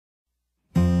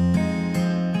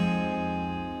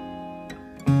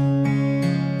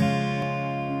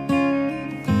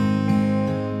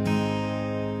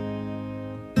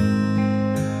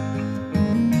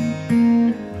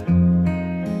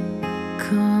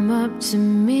come up to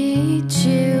meet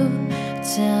you,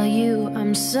 tell you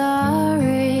I'm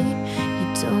sorry.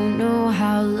 You don't know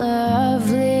how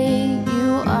lovely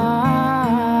you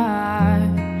are.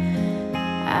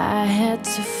 I had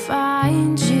to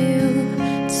find you,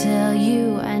 tell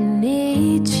you I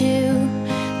need you,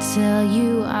 tell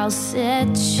you I'll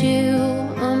set you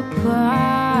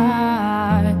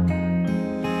apart.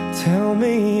 Tell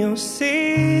me your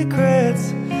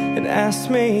secrets and ask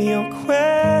me your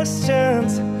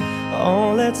questions.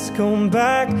 Oh, let's go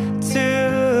back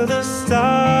to the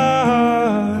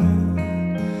start.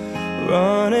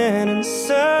 Running in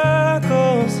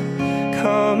circles,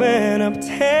 coming up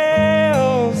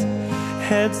tails,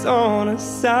 heads on our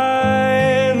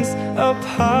sides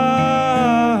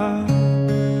apart.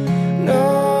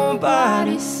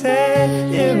 Nobody said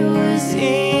it was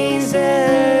easy.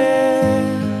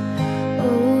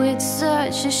 Oh, it's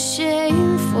such a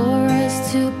shame for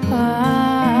us to part.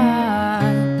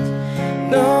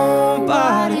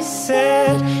 Nobody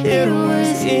said it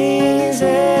was easy.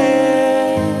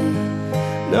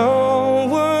 No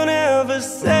one ever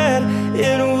said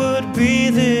it would be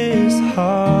this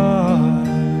hard.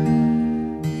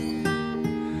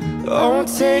 Oh,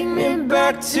 take me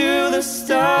back to the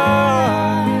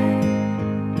start.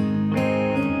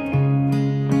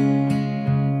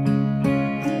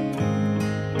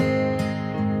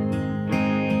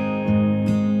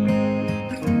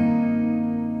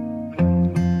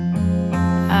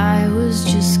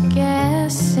 Just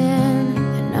guessing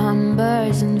the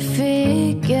numbers and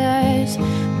figures,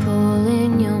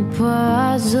 pulling your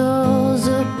puzzles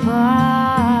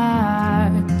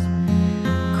apart.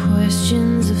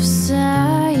 Questions of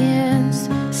science,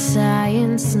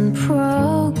 science and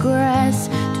progress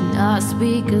do not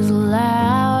speak as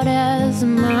loud as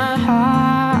my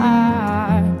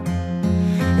heart.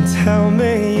 And tell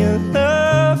me you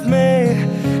love me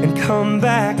and come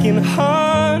back and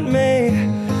haunt me.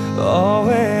 Oh,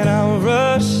 when I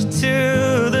rush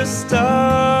to the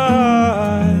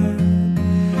start,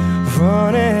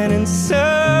 running in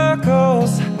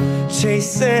circles,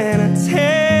 chasing our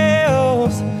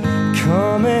tails,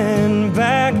 coming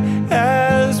back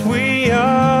as we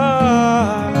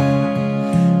are.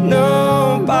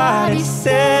 Nobody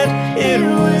said it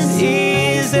was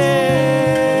easy.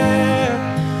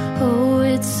 Oh,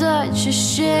 it's such a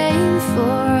shame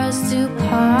for us to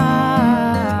part.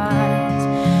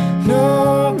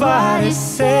 Nobody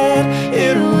said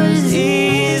it was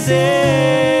easy.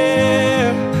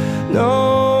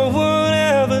 No one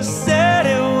ever said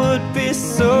it would be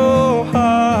so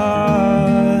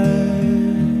hard.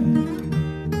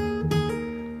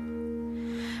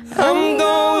 I'm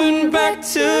going back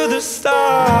to the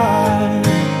start.